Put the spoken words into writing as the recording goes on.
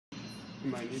You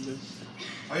might need this.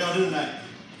 How y'all doing tonight?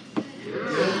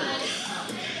 Good?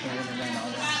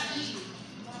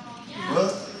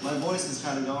 Well, my voice is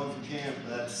kind of going for camp,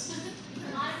 but that's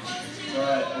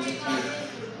alright. I'll get through it.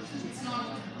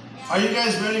 Are you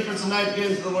guys ready for tonight to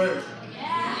get into the Word?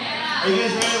 Are you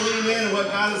guys ready to lean in on what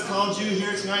God has called you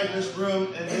here tonight in this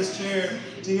room and this chair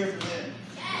to hear from Him?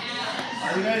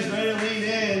 Are you guys ready to lean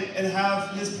in and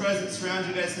have His presence surround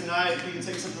you guys tonight? You can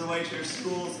take something away to your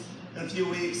schools in a few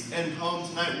weeks and home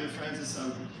tonight with your friends this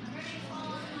summer.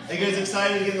 Are you guys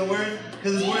excited to get in the Word?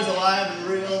 Because His Word is alive and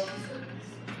real.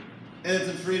 And it's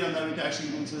a freedom that we can actually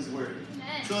get into His Word.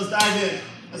 So let's dive in.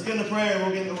 Let's get into prayer and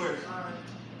we'll get into the Word.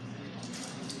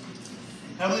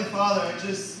 Heavenly Father, I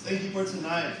just thank you for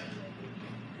tonight.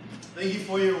 Thank you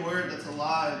for your Word that's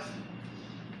alive.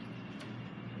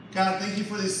 God, thank you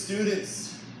for these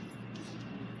students.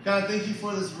 God, thank you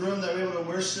for this room that we're able to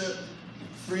worship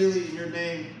freely in your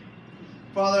name.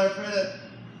 Father, I pray that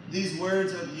these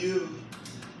words of you,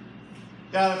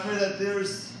 God, I pray that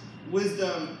there's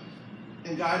wisdom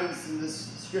and guidance in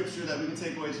this scripture that we can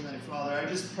take away tonight, Father. I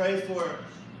just pray for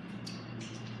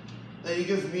that you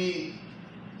give me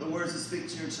the words to speak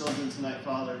to your children tonight,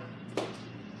 Father.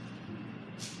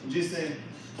 In Jesus' name,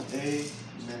 amen.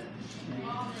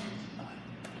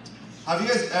 Have you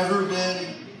guys ever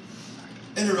been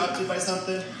interrupted by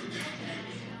something?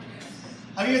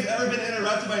 Have you guys ever been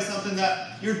interrupted by something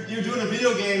that you're doing a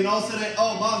video game and all of a sudden,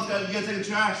 oh, you gotta take the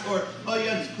trash, or oh, you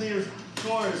gotta clean your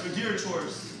chores or do your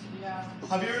chores? Yeah.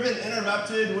 Have you ever been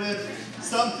interrupted with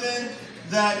something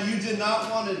that you did not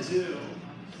want to do?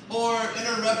 Or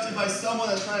interrupted by someone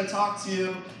that's trying to talk to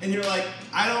you and you're like,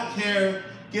 I don't care,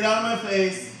 get out of my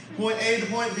face, point A to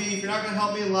point B, if you're not going to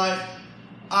help me in life,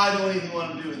 I don't even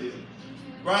want to do with you.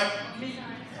 Right?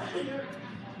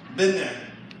 Been there.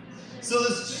 So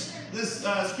this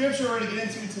scripture we're going to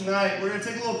get into tonight, we're going to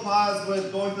take a little pause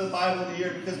with going through the Bible in the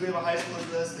year because we have a high school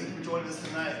for this. Thank you for joining us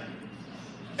tonight.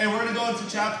 And we're going to go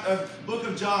into book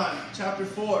of John, chapter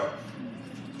 4.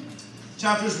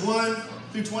 Chapters 1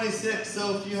 through 26.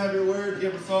 So if you have your word, you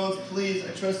have your phones, please, I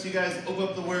trust you guys, open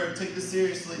up the word. Take this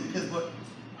seriously because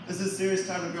this is a serious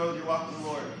time to grow with your walk with the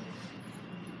Lord.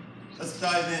 Let's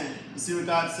dive in and see what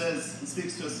God says and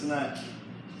speaks to us tonight.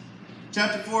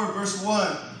 Chapter 4, verse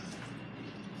 1.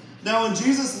 Now when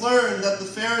Jesus learned that the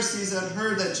Pharisees had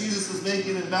heard that Jesus was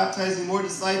making and baptizing more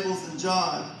disciples than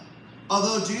John,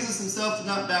 although Jesus himself did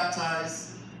not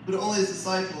baptize, but only his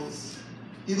disciples,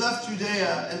 he left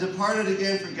Judea and departed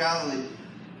again for Galilee.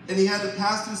 And he had to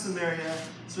pass through Samaria,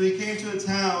 so he came to a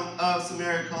town of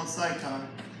Samaria called Sychar,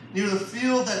 near the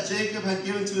field that Jacob had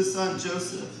given to his son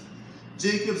Joseph.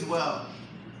 Jacob's well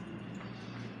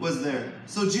was there.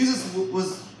 So Jesus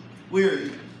was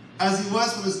weary. As he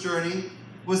was from his journey,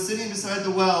 was sitting beside the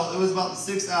well. It was about the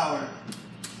 6th hour.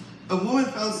 A woman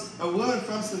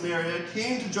from Samaria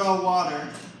came to draw water.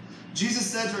 Jesus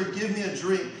said to her, "Give me a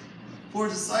drink." For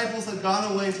his disciples had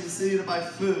gone away to the city to buy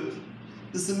food.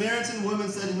 The Samaritan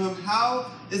woman said to him, "How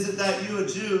is it that you, a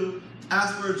Jew,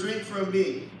 ask for a drink from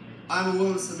me? I'm a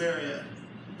woman of Samaria."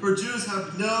 For Jews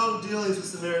have no dealings with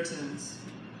Samaritans.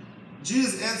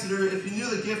 Jesus answered her, "If you knew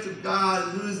the gift of God,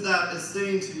 and who is that is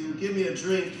saying to you, 'Give me a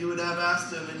drink,' you would have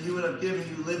asked him, and he would have given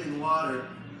you living water."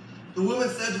 The woman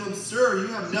said to him, "Sir, you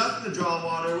have nothing to draw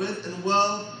water with, and the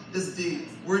well is deep.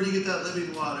 Where do you get that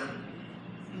living water?"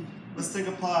 Let's take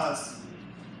a pause.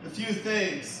 A few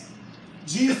things.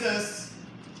 Jesus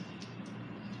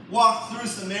walked through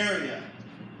Samaria.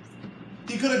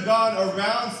 He could have gone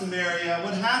around Samaria.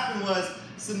 What happened was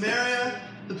Samaria,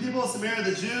 the people of Samaria,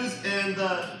 the Jews and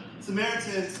the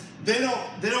Samaritans, they're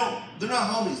not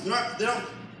homies.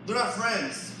 They're not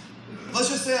friends. Let's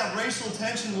just say that racial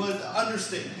tension was an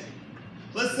understatement.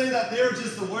 Let's say that they were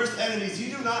just the worst enemies.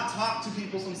 You do not talk to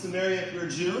people from Samaria if you're a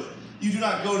Jew. You do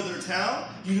not go to their town.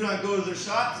 You do not go to their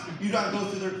shops. You do not go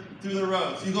through their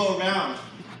roads. You go around.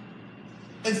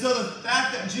 And so the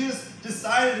fact that Jesus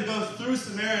decided to go through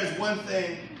Samaria is one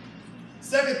thing.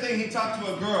 Second thing, he talked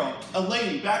to a girl, a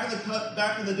lady. Back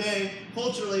in the day,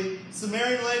 culturally,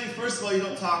 Samaritan lady, first of all, you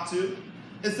don't talk to.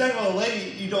 And second of all, a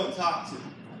lady you don't talk to.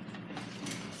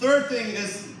 Third thing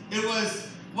is, it was,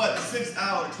 6th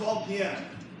hour, 12 p.m.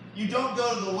 You don't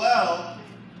go to the well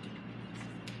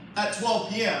at 12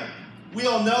 p.m. We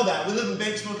all know that. We live in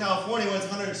Batesville, California, when it's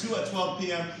 102 at 12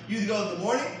 p.m. You either go in the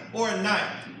morning or at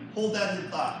night. Hold that in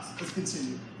your thoughts. Let's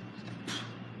continue.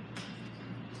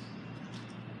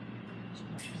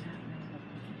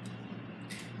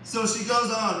 So she goes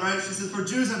on, right? She says, "For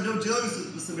Jews have no dealings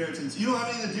with Samaritans. You don't have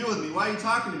anything to do with me. Why are you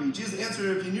talking to me?" Jesus answered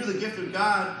her, "If you knew the gift of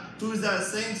God, who is that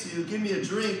saying to you, 'Give me a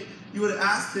drink,' you would have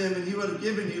asked him, and he would have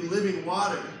given you living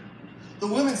water." The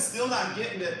woman's still not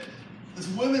getting it. This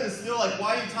woman is still like,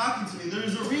 why are you talking to me?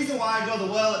 There's a reason why I go to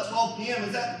the well at 12 p.m.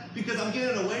 Is that because I'm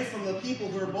getting away from the people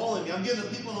who are bullying me. I'm getting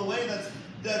the people in the way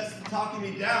that's talking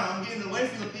me down. I'm getting away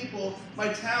from the people, my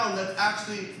town, that's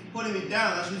actually putting me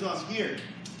down. That's the reason why I'm here.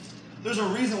 There's a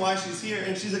reason why she's here.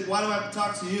 And she's like, why do I have to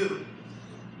talk to you?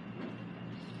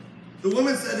 The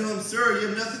woman said to him, Sir, you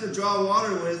have nothing to draw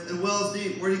water with, and wells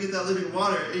deep. Where do you get that living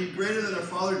water? Are you greater than our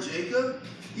father Jacob?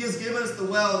 He has given us the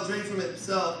well and drank from it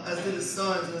himself, as did his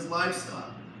sons and his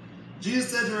livestock.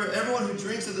 Jesus said to her, Everyone who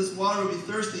drinks of this water will be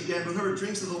thirsty again, but whoever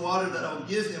drinks of the water that I will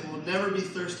give him will never be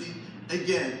thirsty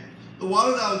again. The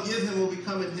water that I will give him will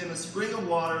become in him a spring of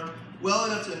water,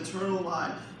 welling up to eternal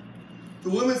life. The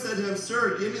woman said to him,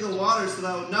 Sir, give me the water so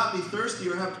that I will not be thirsty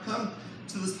or have to come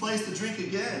to this place to drink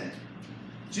again.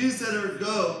 Jesus said to her,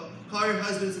 Go, call your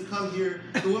husbands and come here.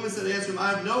 The woman said, Answer him, I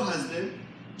have no husband.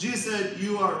 Jesus said,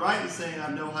 You are right in saying I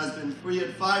have no husband, for you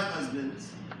had 5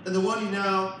 husbands, and the one you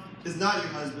now is not your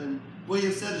husband. What you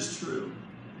have said is true.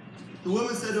 The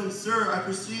woman said to him, Sir, I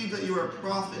perceive that you are a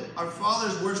prophet. Our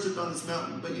fathers worshipped on this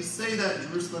mountain, but you say that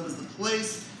Jerusalem is the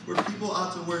place where people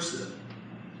ought to worship.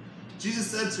 Jesus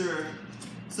said to her,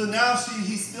 so now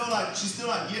she's still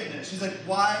not getting it. She's like,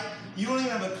 why? You don't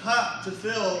even have a cup to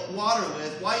fill water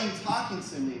with. Why are you talking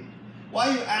to me? Why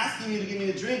are you asking me to give me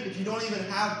a drink if you don't even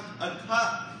have a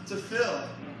cup to fill?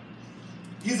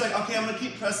 He's like, okay, I'm going to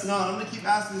keep pressing on. I'm going to keep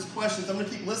asking these questions. I'm going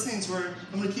to keep listening to her.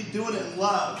 I'm going to keep doing it in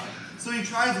love. So he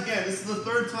tries again. This is the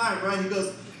 3rd time, right? He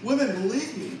goes, Women,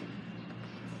 believe me.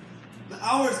 The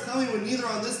hour is coming when neither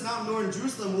on this mountain nor in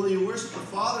Jerusalem will you worship the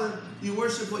Father. You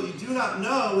worship what you do not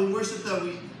know. We worship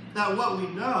that what we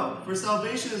know. For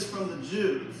salvation is from the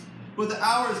Jews. But the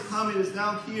hour is coming, is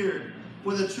now here,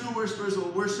 when the true worshipers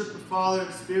will worship the Father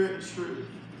in spirit and truth.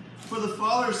 For the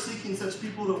Father is seeking such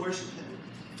people to worship him.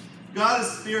 God is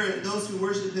spirit, and those who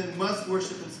worship him must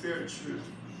worship in spirit and truth.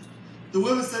 The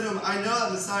woman said to him, I know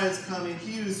that Messiah is coming,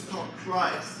 he who is called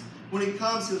Christ. When he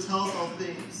comes, he'll tell us all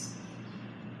things.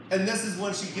 And this is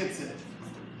when she gets it.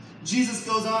 Jesus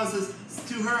goes on and says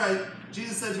to her,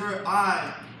 Jesus said to her,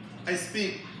 I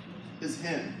speak, is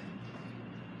him.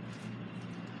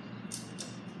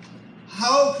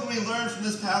 How can we learn from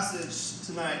this passage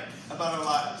tonight about our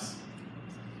lives?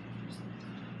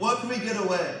 What can we get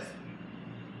away?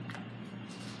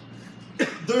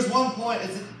 There's one point,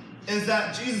 is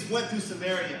that Jesus went through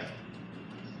Samaria.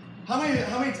 How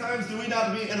many times do we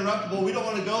not be interruptible? We don't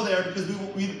want to go there because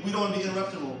we don't want to be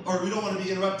interruptible, or we don't want to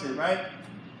be interrupted, right?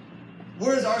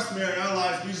 Where is our Samaria in our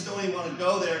lives? We just don't even want to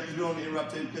go there because we don't want to be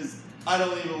interrupted, because I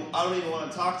don't even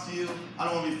want to talk to you. I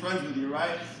don't want to be friends with you,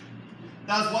 right?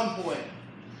 That's one point.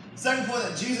 Second point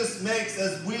that Jesus makes,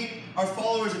 as we are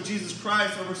followers of Jesus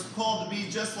Christ, or we're called to be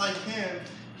just like him,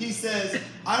 he says,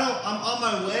 I'm on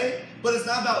my way, but it's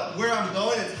not about where I'm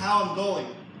going, it's how I'm going.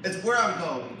 It's where I'm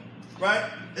going, right?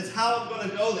 It's how I'm going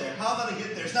to go there, how I'm going to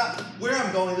get there. It's not where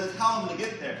I'm going, it's how I'm going to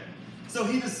get there. So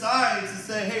he decides to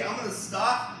say, hey, I'm going to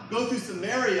stop, go through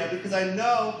Samaria, because I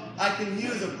know I can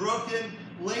use a broken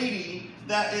lady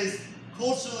that is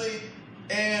culturally,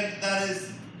 and that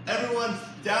is everyone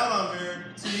down on her,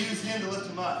 to use him to lift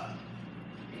him up.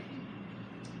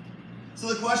 So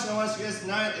the question I want to ask you guys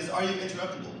tonight is, are you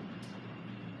interruptible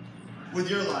with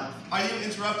your life? Are you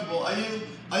interruptible?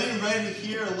 Are you ready to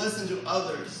hear or listen to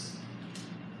others?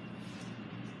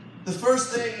 The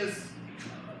first thing is,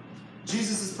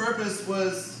 Jesus' purpose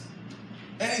was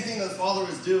anything that the Father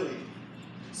was doing.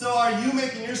 So are you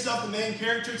making yourself the main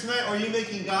character tonight, or are you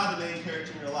making God the main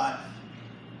character in your life?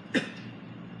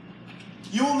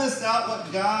 You will miss out what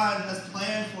God has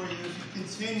planned for you if you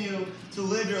continue to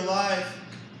live your life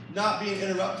not being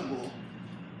interruptible.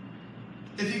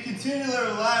 If you continue to live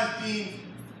your life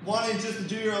wanting just to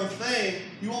do your own thing,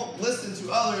 you won't listen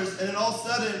to others, and then all of a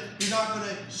sudden, you're not going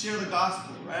to share the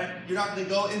gospel, right? You're not going to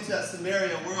go into that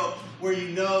Samaria world where you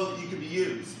know that you can be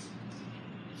used.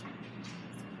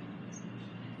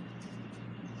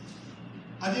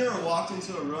 Have you ever walked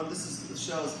into a room? This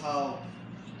shows how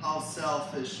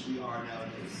selfish we are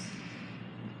nowadays.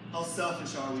 How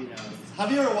selfish are we nowadays?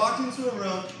 Have you ever walked into a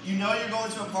room, you know you're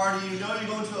going to a party, you know you're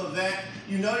going to an event,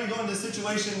 you know you're going to a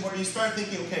situation where you start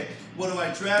thinking, okay, what do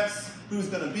I dress? Who's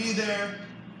going to be there?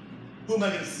 Who am I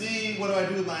going to see? What do I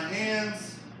do with my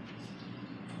hands?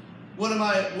 We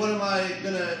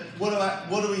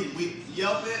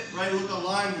Yelp it, right? Look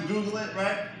online, we Google it,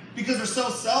 right? Because we're so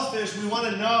selfish, we want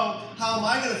to know, how am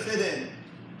I going to fit in?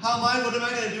 What am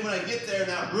I going to do when I get there in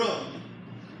that room?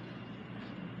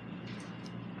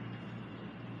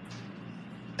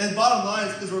 And bottom line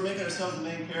is because we're making ourselves the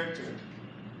main character.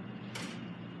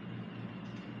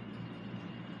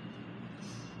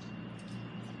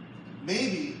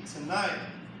 maybe tonight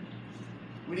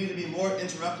we need to be more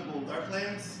interruptible with our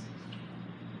plans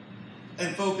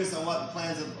and focus on what the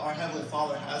plans of our Heavenly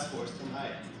Father has for us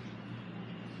tonight.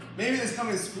 Maybe this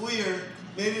coming school year,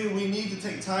 maybe we need to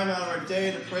take time out of our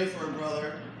day to pray for a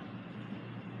brother,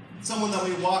 someone that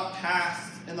we walk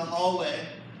past in the hallway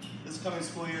this coming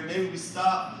school year. Maybe we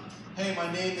stop, hey, my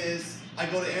name is, I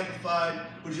go to Amplified,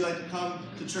 would you like to come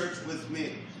to church with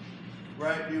me?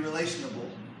 Right? Be relationable.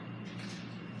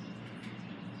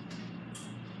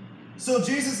 So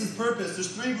Jesus' purpose,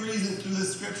 there's 3 reasons through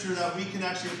this scripture that we can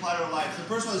actually apply to our lives. The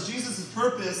first one is Jesus'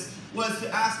 purpose was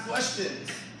to ask questions.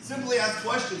 Simply ask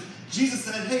questions. Jesus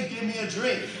said, hey, give me a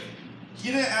drink. He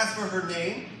didn't ask for her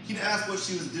name. He didn't ask what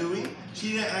she was doing.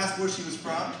 She didn't ask where she was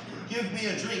from. Give me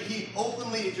a drink. He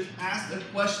openly just asked a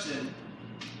question.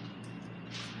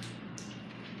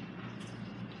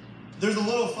 There's a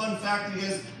little fun fact you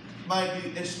guys might be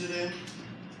interested in,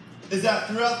 is that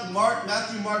throughout the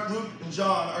Matthew, Mark, Luke, and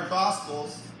John are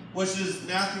Gospels, which is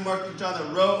Matthew, Mark, and John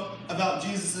that wrote about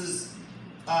Jesus'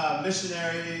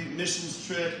 missions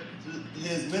trip,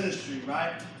 his ministry,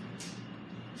 right?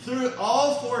 Through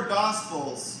all 4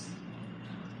 Gospels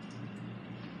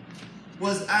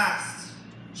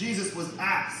Jesus was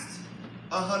asked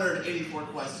 184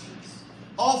 questions.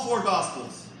 All 4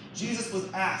 Gospels, Jesus was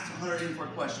asked 184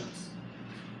 questions.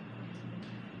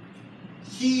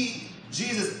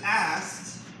 Jesus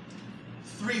asked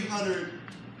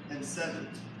 307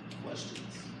 questions.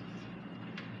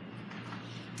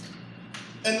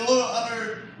 And the little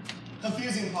other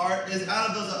confusing part is out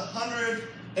of those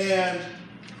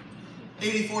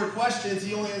 184 questions,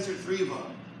 he only answered 3 of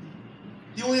them.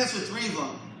 He only answered 3 of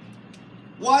them.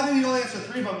 Why did he only answer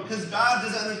 3 of them? Because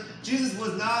Jesus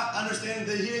was not understanding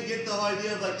that he didn't get the whole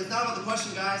idea of, like, it's not about the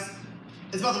question, guys.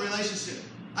 It's about the relationship.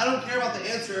 I don't care about the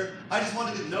answer. I just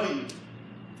want to get to know you.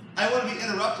 I want to be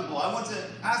interruptible. I want to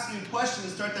ask you a question to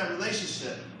start that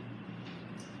relationship.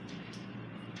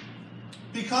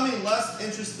 Becoming less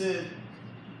interested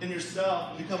in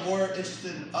yourself, become more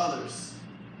interested in others.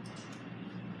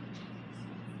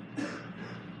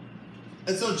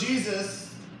 And so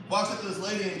Jesus walks up to this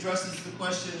lady and addresses the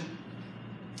question,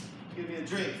 give me a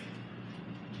drink.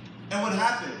 And what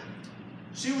happened?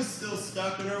 She was still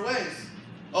stuck in her ways.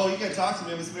 Oh, you can't talk to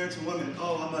me, I'm a Samaritan woman.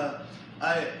 Oh,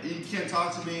 you can't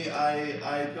talk to me,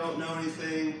 I don't know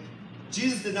anything.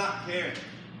 Jesus did not care.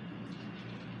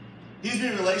 He's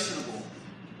being relationable.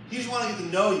 He just wanted to get to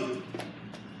know you.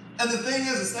 And the thing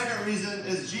is, the second reason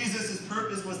is Jesus'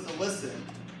 purpose was to listen.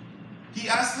 He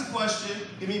asked the question,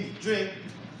 give me a drink.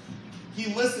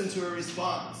 He listened to her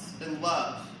response in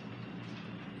love.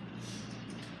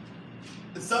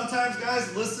 And sometimes,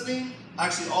 guys, listening,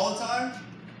 actually all the time,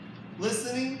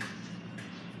 listening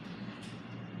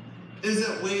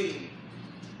isn't waiting,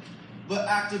 but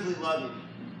actively loving.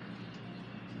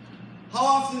 How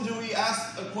often do we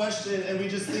ask a question and we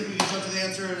just think we can jump to the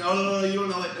answer and, oh, no, you don't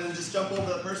know it, and then just jump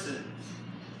over the person?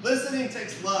 Listening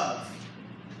takes love.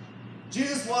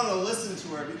 Jesus wanted to listen to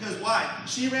her because why?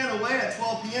 She ran away at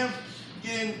 12 p.m.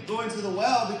 going to the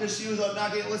well because she was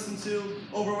not getting listened to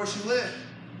over where she lived.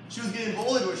 She was getting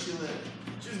bullied where she lived.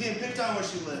 She was getting picked on where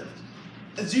she lived.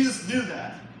 And Jesus knew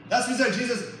that. That's why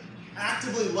Jesus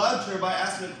actively loved her by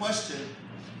asking a question.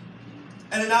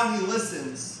 And now he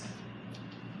listens.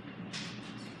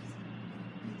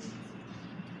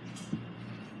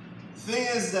 The thing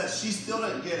is that she still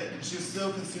didn't get it. She was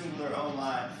still consumed with her own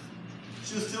life.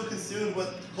 She was still consumed with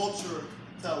what culture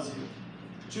tells you.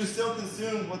 She was still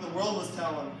consumed with what the world was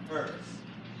telling her.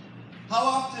 How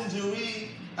often do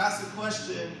we ask a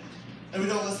question and we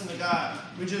don't listen to God?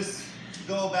 We just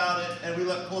go about it and we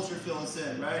let culture fill us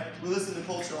in, right? We listen to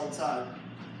culture all the time.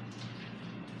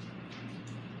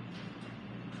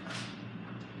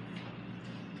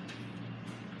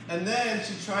 And then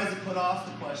she tries to put off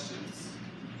the questions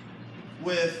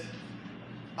with,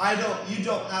 you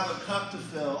don't have a cup to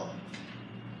fill.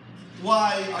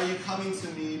 Why are you coming to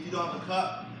me if you don't have a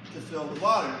cup to fill with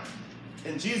water?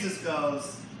 And Jesus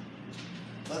goes,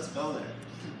 let's go there.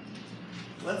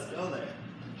 Let's go there.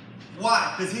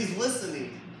 Why? Because he's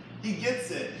listening. He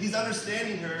gets it. He's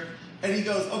understanding her. And he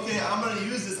goes, okay, I'm going to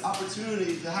use this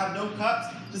opportunity to have no cups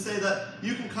to say that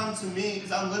you can come to me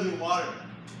because I'm living water.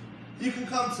 You can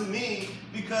come to me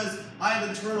because I have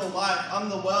eternal life. I'm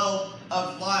the well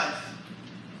of life.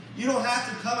 You don't have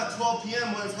to come at 12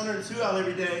 p.m. when it's 102 out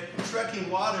every day, trekking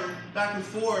water back and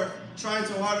forth, trying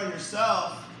so hard on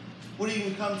yourself. When you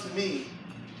can come to me?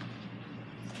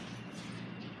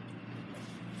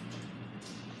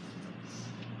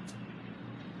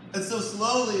 And so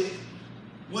slowly,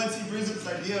 once he brings up this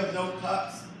idea of no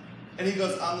cups, and he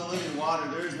goes, I'm the living water,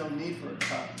 there is no need for a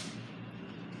cup.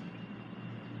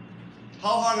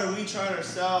 How hard are we trying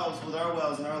ourselves with our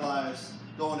wells in our lives,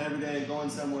 going every day, going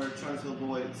somewhere, trying to fill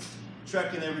voids,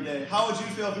 trekking every day? How would you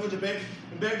feel if you went to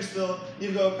Bakersfield,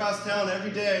 you'd go across town every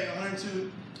day,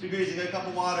 102 degrees, you get a cup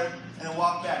of water, and then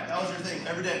walk back? That was your thing,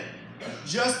 every day.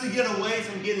 Just to get away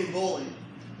from getting bullied.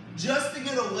 Just to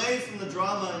get away from the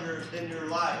drama in your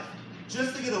life.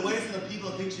 Just to get away from the people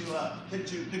that picked you up,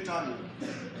 picked on you.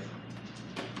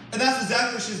 And that's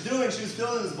exactly what she was doing. She was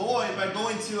filling this void by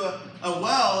going to a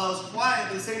well that was quiet.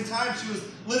 At the same time, she was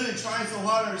literally trying so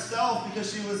hard on herself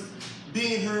because she was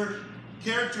being her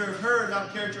character of her, not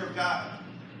the character of God.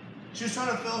 She was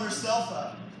trying to fill herself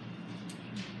up.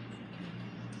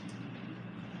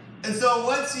 And so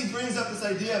once he brings up this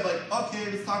idea of like,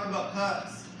 okay, let's talk about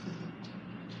cups,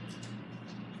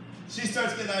 she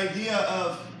starts getting an idea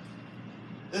of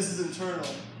this is internal.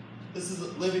 This is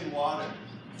living water.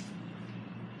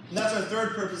 And that's our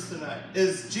third purpose tonight,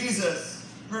 is Jesus'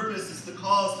 purpose is to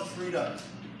call us to freedom.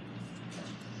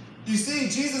 You see,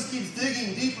 Jesus keeps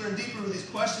digging deeper and deeper with these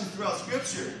questions throughout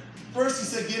Scripture. First, he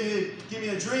said, give me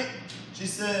a drink. She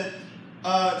said,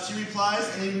 she replies,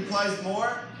 and he replies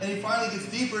more. And he finally gets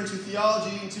deeper into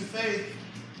theology, into faith,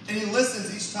 and he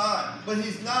listens each time. But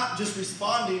he's not just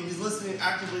responding, he's listening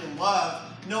actively in love,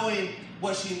 knowing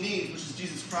what she needs, which is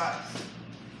Jesus Christ.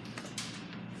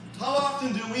 How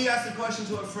often do we ask a question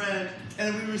to a friend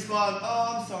and we respond,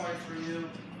 oh, I'm sorry for you.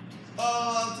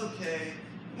 Oh, it's okay.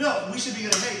 No, we should be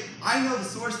going, hey, I know the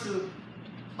source to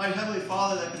my Heavenly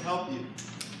Father that can help you.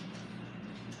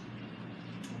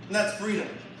 And that's freedom.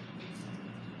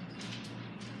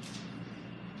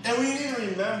 And we need to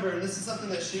remember, and this is something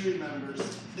that she remembers,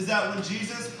 is that when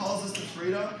Jesus calls us to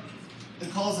freedom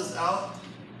and calls us out,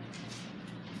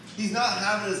 he's not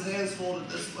having his hands folded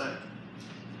this way.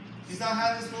 He's not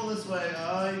having his folded this way.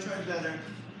 Oh, you tried better.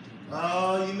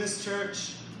 Oh, you missed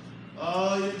church.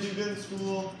 Oh, you didn't do good in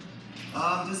school.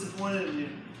 Oh, I'm disappointed in you.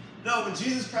 No, when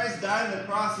Jesus Christ died on the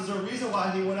cross, there's a reason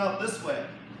why he went out this way.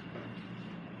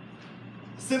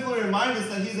 Simply remind us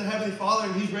that he's a Heavenly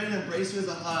Father and he's ready to embrace you as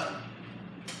a hug.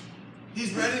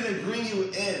 He's ready to bring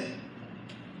you in.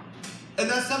 And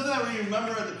that's something that we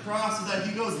remember at the cross, is that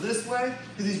he goes this way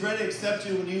because he's ready to accept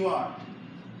you when you are.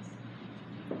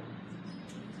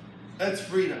 That's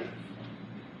freedom.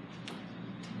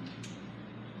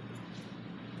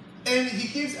 And he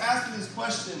keeps asking these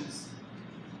questions,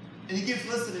 and he keeps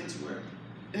listening to her,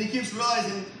 and he keeps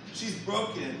realizing she's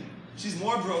broken. She's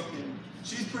more broken.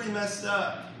 She's pretty messed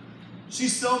up.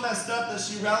 She's so messed up that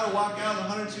she'd rather walk out in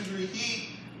the 102-degree heat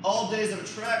all days of a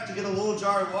trek to get a little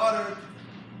jar of water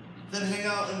than hang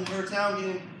out in her town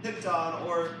getting picked on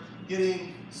or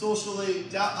getting socially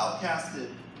outcasted.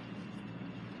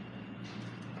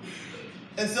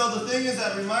 And so the thing is,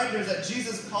 that reminder is that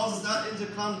Jesus calls us not into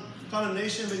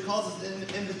condemnation, but he calls us an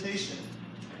invitation.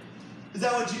 Is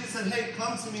that what Jesus said? Hey,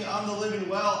 come to me, I'm the living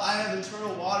well. I have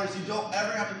eternal waters. You don't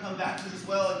ever have to come back to this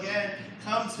well again.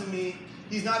 Come to me.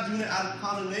 He's not doing it out of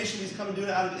condemnation. He's coming doing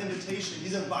it out of invitation.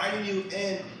 He's inviting you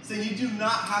in, saying you do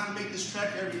not have to make this trek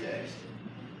every day.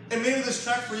 And maybe this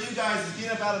trek for you guys is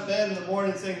getting up out of bed in the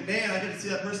morning and saying, man, I get to see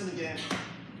that person again.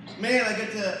 Man, I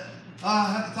get to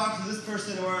have to talk to this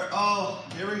person, or, oh,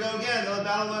 here we go again, another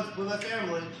battle with my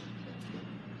family.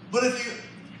 But if you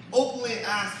openly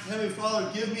ask, Heavenly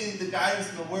Father, give me the guidance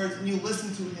and the words, and you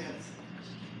listen to him,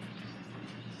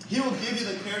 he will give you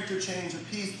the character change of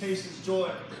peace, patience, joy.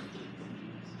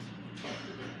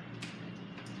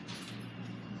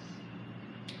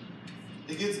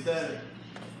 It gets better.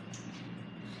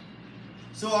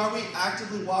 So are we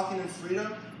actively walking in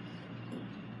freedom?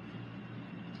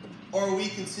 Or we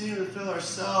continue to fill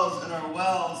ourselves and our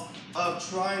wells of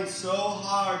trying so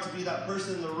hard to be that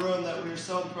person in the room that we are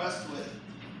so impressed with?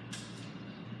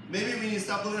 Maybe we need to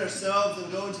stop looking at ourselves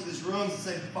and go into these rooms and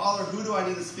say, Father, who do I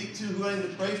need to speak to? Who do I need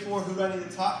to pray for? Who do I need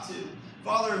to talk to?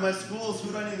 Father, in my schools,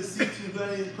 who do I need to speak to? Who do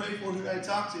I need to pray for? Who do I need to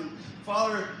talk to?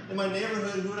 Father, in my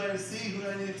neighborhood, who do I need to see? Who do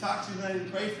I need to talk to? Who do I need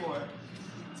to pray for?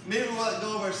 Maybe we'll let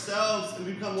go of ourselves and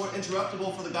become more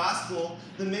interruptible for the gospel.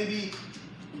 Then maybe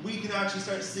we can actually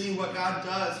start seeing what God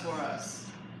does for us.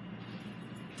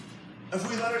 If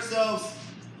we let ourselves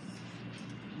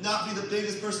not be the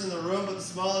biggest person in the room, but the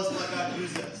smallest, and let God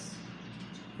use us.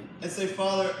 And say,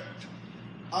 Father,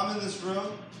 I'm in this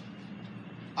room.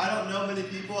 I don't know many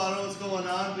people. I don't know what's going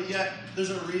on, but yet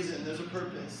there's a reason. There's a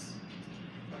purpose.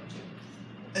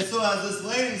 And so as this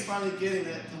lady's finally getting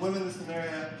it, the woman in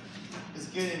Samaria is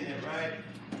getting it, right?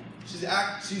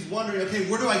 She's wondering, okay,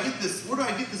 where do I get this? Where do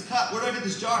I get this cup? Where do I get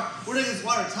this jar? Where do I get this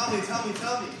water? Tell me, tell me,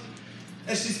 tell me.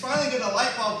 And she's finally getting a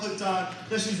light bulb clicked on,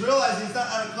 that she's realizing it's not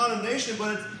out of condemnation,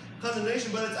 but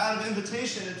condemnation, but it's out of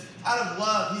invitation. It's out of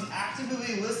love. He's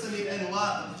actively listening in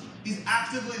love. He's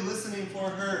actively listening for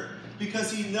her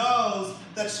because he knows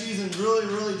that she's in really,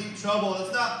 really deep trouble.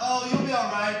 It's not, oh, you'll be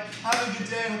all right. Have a good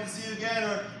day. Hope to see you again.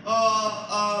 Or,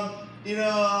 oh,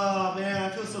 man, I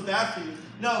feel so bad for you.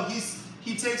 No,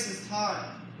 he takes his time.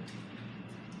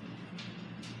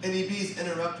 And he be's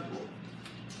interruptible.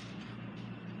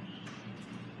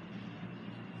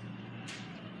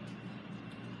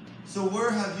 So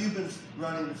where have you been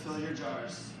running to fill your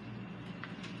jars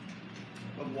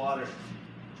of water,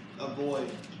 of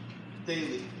void,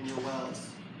 daily in your wells?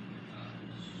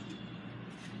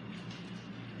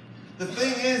 The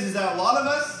thing is that a lot of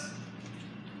us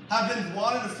have been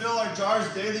wanting to fill our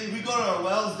jars daily. We go to our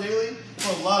wells daily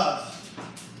for love,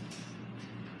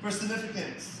 for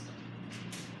significance,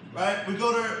 right? We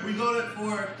go to it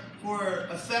for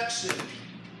affection,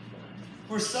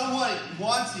 for someone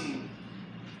wanting.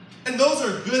 And those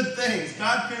are good things.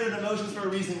 God created emotions for a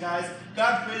reason, guys.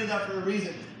 God created that for a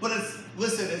reason. But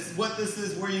it's what this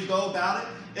is, where you go about it.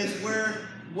 It's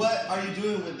what are you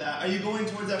doing with that? Are you going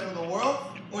towards that from the world?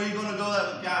 Or are you going to go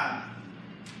that with God?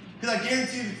 Because I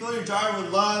guarantee you, if you fill your jar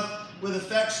with love, with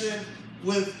affection,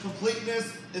 with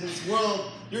completeness in this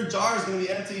world, your jar is going to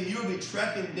be empty and you will be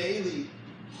trekking daily,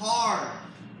 hard,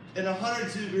 in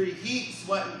 100-degree heat,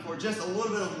 sweating for just a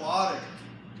little bit of water.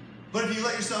 But if you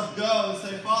let yourself go and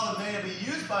say, Father, may I be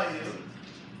used by you,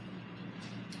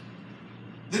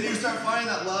 then you start finding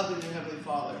that love in your Heavenly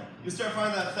Father. You start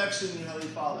finding that affection in your Heavenly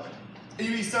Father. And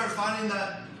you start finding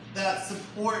that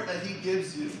support that He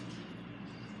gives you.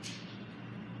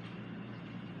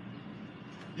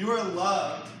 You are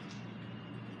loved.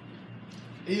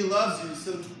 And He loves you.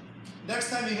 So next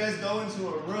time you guys go into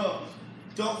a room,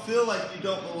 don't feel like you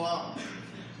don't belong.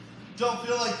 Don't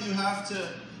feel like you have to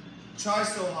try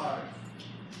so hard.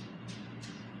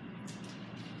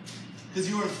 Because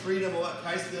you are in freedom of what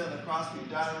Christ did on the cross, but you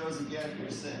died and rose again for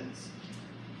your sins.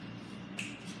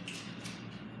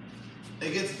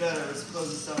 It gets better. Let's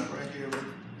close this up right here with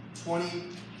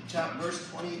verse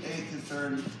 28 to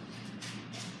 30.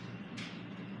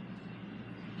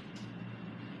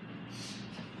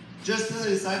 Just as the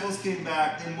disciples came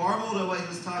back, they marveled at what he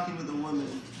was talking with the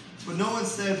woman. But no one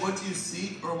said, "What do you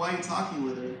seek?" or "Why are you talking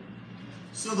with her?"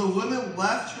 So the woman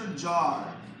left her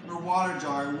jar, her water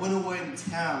jar, and went away to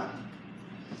town.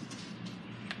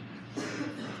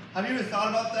 Have you ever thought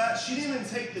about that? She didn't even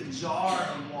take the jar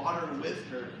of water with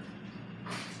her.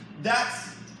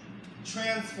 That's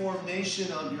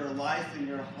transformation of your life and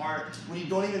your heart. When you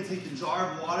don't even take the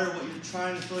jar of water, what you're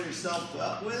trying to fill yourself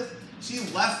up with, she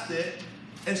left it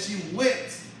and she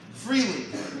went freely.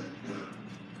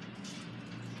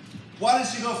 Why did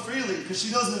she go freely? Because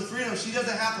she knows in freedom she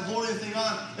doesn't have to hold anything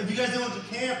on. If you guys didn't went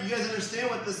to camp, you guys understand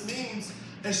what this means.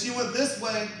 And she went this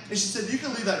way, and she said, "You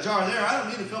can leave that jar there. I don't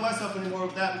need to fill myself anymore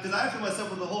with that because I fill myself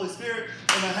with the Holy Spirit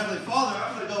and my Heavenly Father.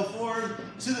 I'm going to go forward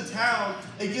to the town.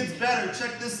 It gets better.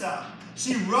 Check this out."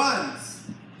 She runs.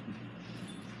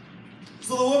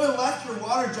 So the woman left her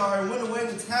water jar and went away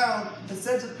to town and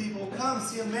said to people, "Come,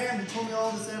 see a man who told me all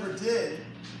this I ever did.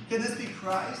 Can this be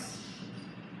Christ?"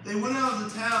 They went out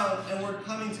of the town and were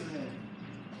coming to him.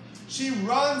 She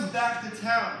runs back to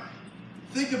town.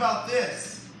 Think about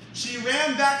this. She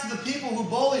ran back to the people who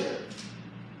bullied her.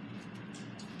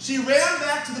 She ran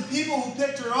back to the people who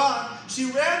picked her on. She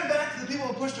ran back to the people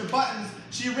who pushed her buttons.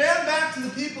 She ran back to the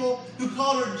people who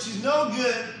called her she's no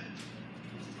good.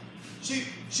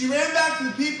 She ran back to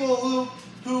the people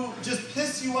who just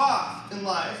piss you off in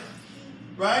life,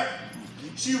 right?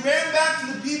 She ran back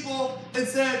to the people and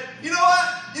said, "You know what?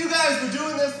 You guys were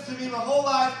doing this to me my whole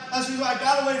life. That's the reason why I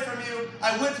got away from you.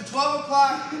 I went to 12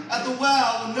 o'clock at the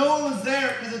well when no one was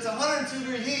there because it's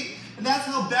 102-degree heat. And that's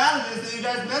how bad it is that you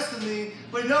guys messed with me.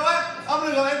 But you know what? I'm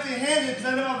going to go empty-handed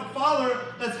because I know I have a Father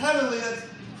that's heavenly, that's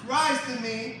Christ in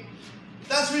me."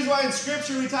 That's the reason why in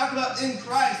Scripture we talk about in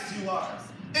Christ you are.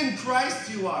 In Christ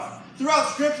you are. Throughout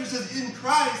Scripture it says in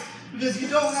Christ, because you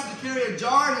don't have to carry a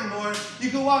jar anymore. You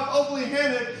can walk openly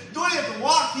handed. You don't even have to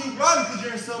walk. You run because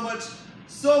you're in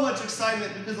so much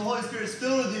excitement because the Holy Spirit is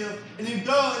filled with you. And you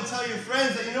go and tell your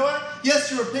friends that, you know what? Yes,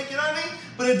 you were picking on me,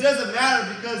 but it doesn't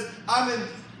matter because I'm in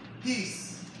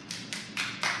peace.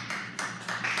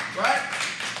 Right?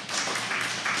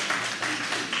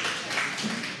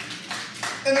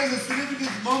 And there's a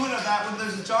significant moment of that when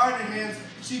there's a jar in your hands.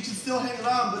 She can still hang it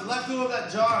on, but let go of that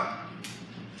jar.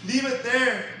 Leave it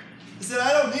there. He said,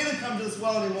 "I don't need to come to this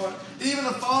well anymore." And even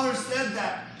the Father said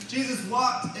that. Jesus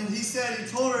walked and he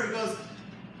told her, he goes,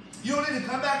 "You don't need to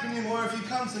come back anymore if you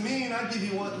come to me and I'll give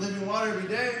you living water every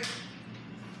day.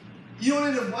 You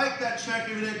don't need to bike that trek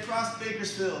every day across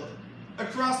Bakersfield.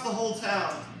 across the whole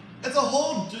town. It's a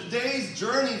whole day's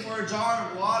journey for a jar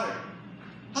of water.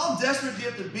 How desperate do you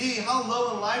have to be? How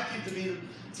low in life do you have to be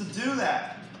to do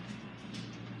that?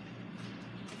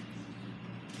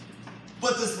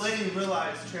 But this lady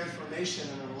realized transformation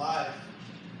in her life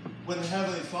when the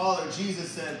Heavenly Father, Jesus,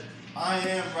 said, I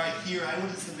am right here. I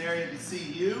went to Samaria to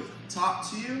see you, talk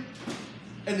to you,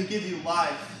 and to give you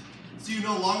life. So you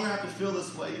no longer have to feel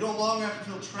this way. You no longer have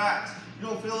to feel trapped. You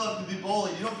don't feel up to be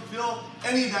bullied. You don't feel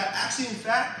any of that. Actually, in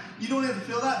fact, you don't have to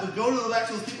feel that, but go back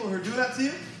to those people who are doing that to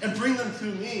you and bring them to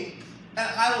me, and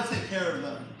I will take care of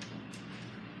them.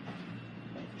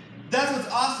 That's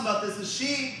what's awesome about this, is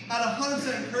she had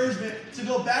 100% encouragement to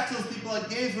go back to those people that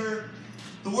gave her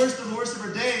the worst of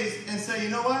her days and say, you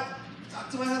know what? Talk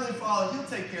to my Heavenly Father. He'll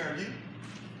take care of you.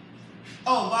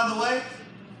 Oh, by the way,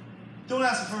 don't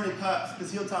ask him for any cups,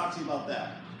 because he'll talk to you about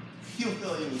that. He'll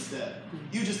fill you instead.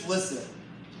 You just listen.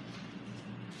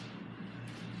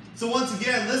 So once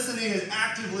again, listening is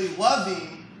actively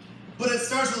loving, but it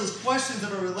starts with those questions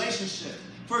of a relationship.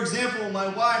 For example, my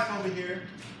wife over here,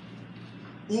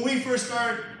 when we first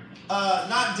started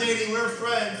not dating, we were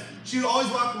friends, she would always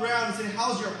walk around and say,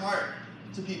 how's your heart,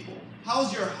 to people?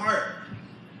 How's your heart?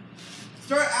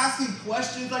 Start asking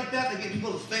questions like that get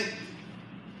people to think.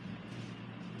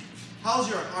 How's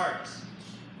your heart?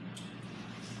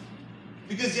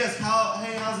 Because yes,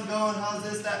 hey, how's it going? How's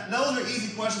this, that? Those are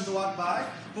easy questions to walk by.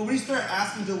 But when you start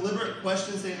asking deliberate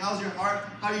questions, saying, how's your heart?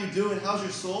 How are you doing? How's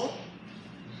your soul?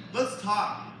 Let's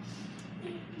talk.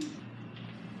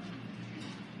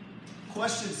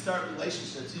 Questions start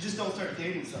relationships. You just don't start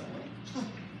dating someone.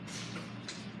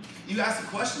 You ask a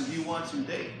question, do you want to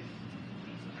date?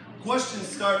 Questions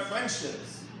start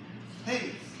friendships.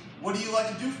 Hey, what do you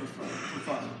like to do for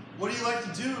fun? What do you like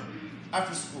to do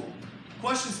after school?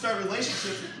 Questions start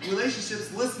relationships.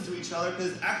 Relationships listen to each other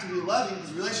because actively loving,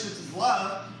 because relationships is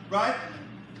love, right?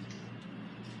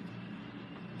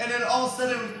 And then all of a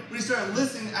sudden, when you start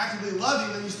listening, actively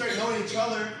loving, then you start knowing each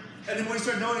other. And then when you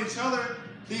start knowing each other,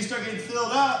 then you start getting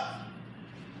filled up,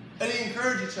 and you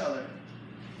encourage each other.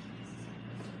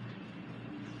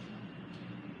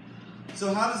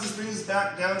 So how does this bring us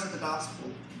back down to the gospel?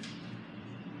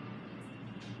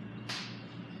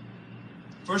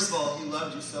 First of all, he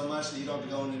loved you so much that you don't have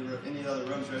to go into any other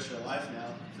rooms the rest of your life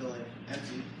now, feeling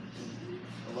empty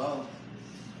and alone.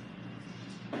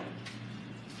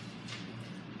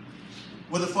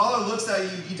 When the Father looks at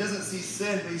you, he doesn't see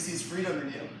sin, but he sees freedom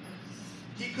in you.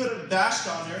 He could have bashed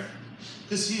on her,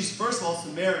 because she's, first of all,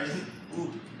 Samaritan.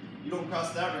 Ooh, you don't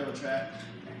cross that railroad track.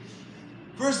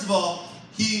 First of all,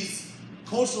 he's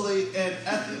culturally and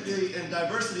ethnically and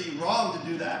diversity wrong to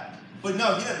do that. But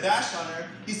no, he didn't bash on her.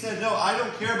 He said, no, I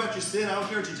don't care about your sin. I don't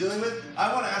care what you're dealing with.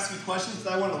 I want to ask you questions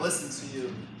because I want to listen to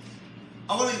you.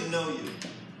 I want to get to know you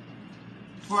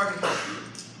before I can help you.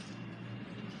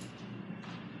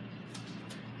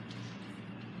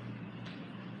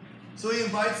 So he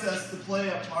invites us to play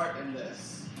a part in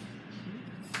this.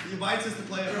 He invites us to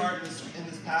play a part in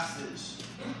this passage.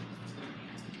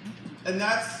 And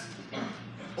that's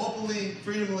openly,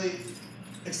 freely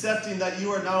accepting that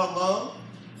you are not alone,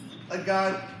 that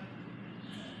God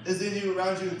is in you,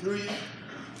 around you, and through you.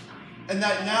 And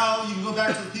that now you can go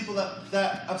back to the people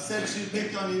that upset you,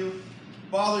 picked on you,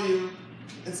 bother you,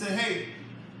 and say, hey,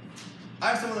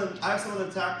 I have someone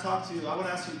to talk to you. I want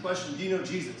to ask you a question. Do you know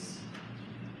Jesus?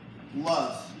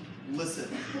 Love. Listen.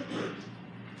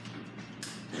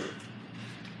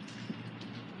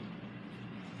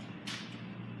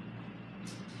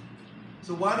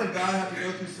 So why did God have to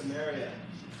go through Samaria?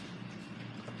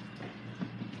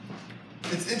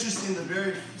 It's interesting, the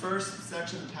very first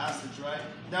section of the passage, right?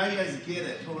 Now you guys get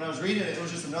it. But when I was reading it, it was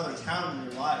just another town in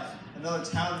your life. Another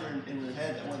town in your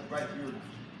head that went right through your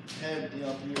head, through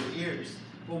your ears.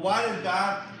 Well, why did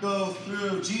God go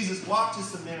through, Jesus walked to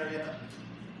Samaria?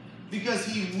 Because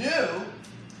he knew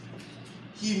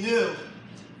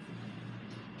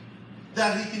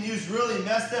that he can use really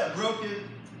messed up, broken,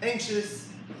 anxious,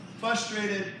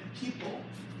 frustrated people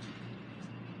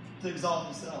to exalt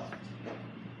himself.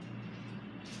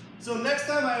 So next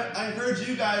time I encourage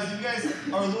you guys, if you guys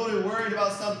are a little bit worried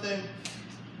about something,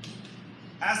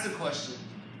 ask the question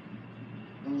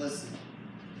and listen.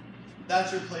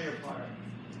 That's your player part.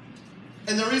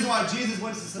 And the reason why Jesus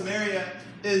went to Samaria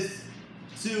is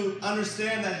to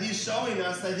understand that he's showing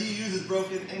us that he uses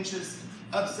broken, anxious,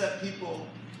 upset people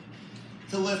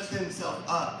to lift himself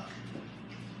up,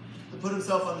 to put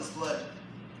himself on display.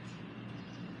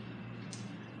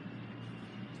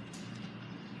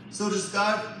 So just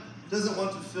God doesn't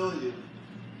want to fill you,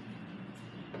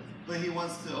 but he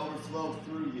wants to overflow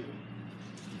through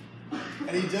you.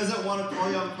 And he doesn't want to call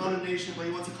you out condemnation, but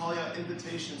he wants to call you out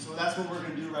invitation. So that's what we're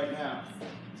going to do right now.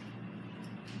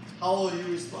 How will you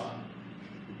respond?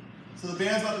 So the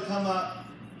band's about to come up.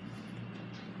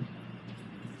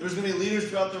 There's going to be leaders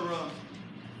throughout the room.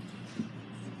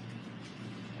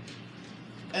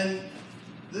 And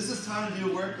this is time to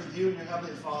do work with you and your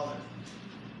Heavenly Father.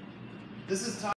 This is time.